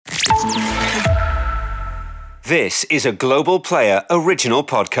This is a Global Player original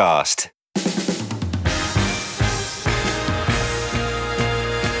podcast.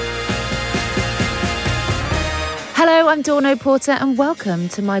 Hello, I'm Dawn O'Porter and welcome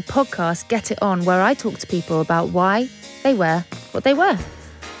to my podcast, Get It On, where I talk to people about why they wear what they wear.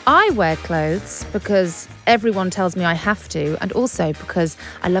 I wear clothes because everyone tells me I have to, and also because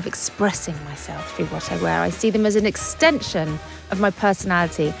I love expressing myself through what I wear. I see them as an extension of my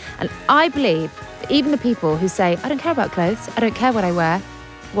personality, and I believe that even the people who say, I don't care about clothes, I don't care what I wear,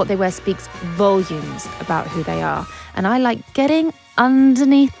 what they wear speaks volumes about who they are. And I like getting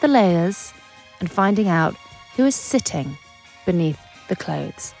underneath the layers and finding out who is sitting beneath the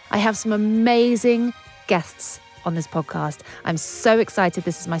clothes. I have some amazing guests on this podcast. I'm so excited.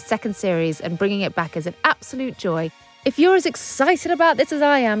 This is my second series and bringing it back is an absolute joy. If you're as excited about this as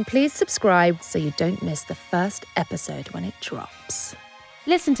I am, please subscribe so you don't miss the first episode when it drops.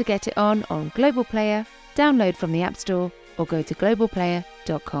 Listen to Get It On Global Player, download from the App Store or go to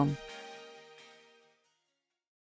globalplayer.com.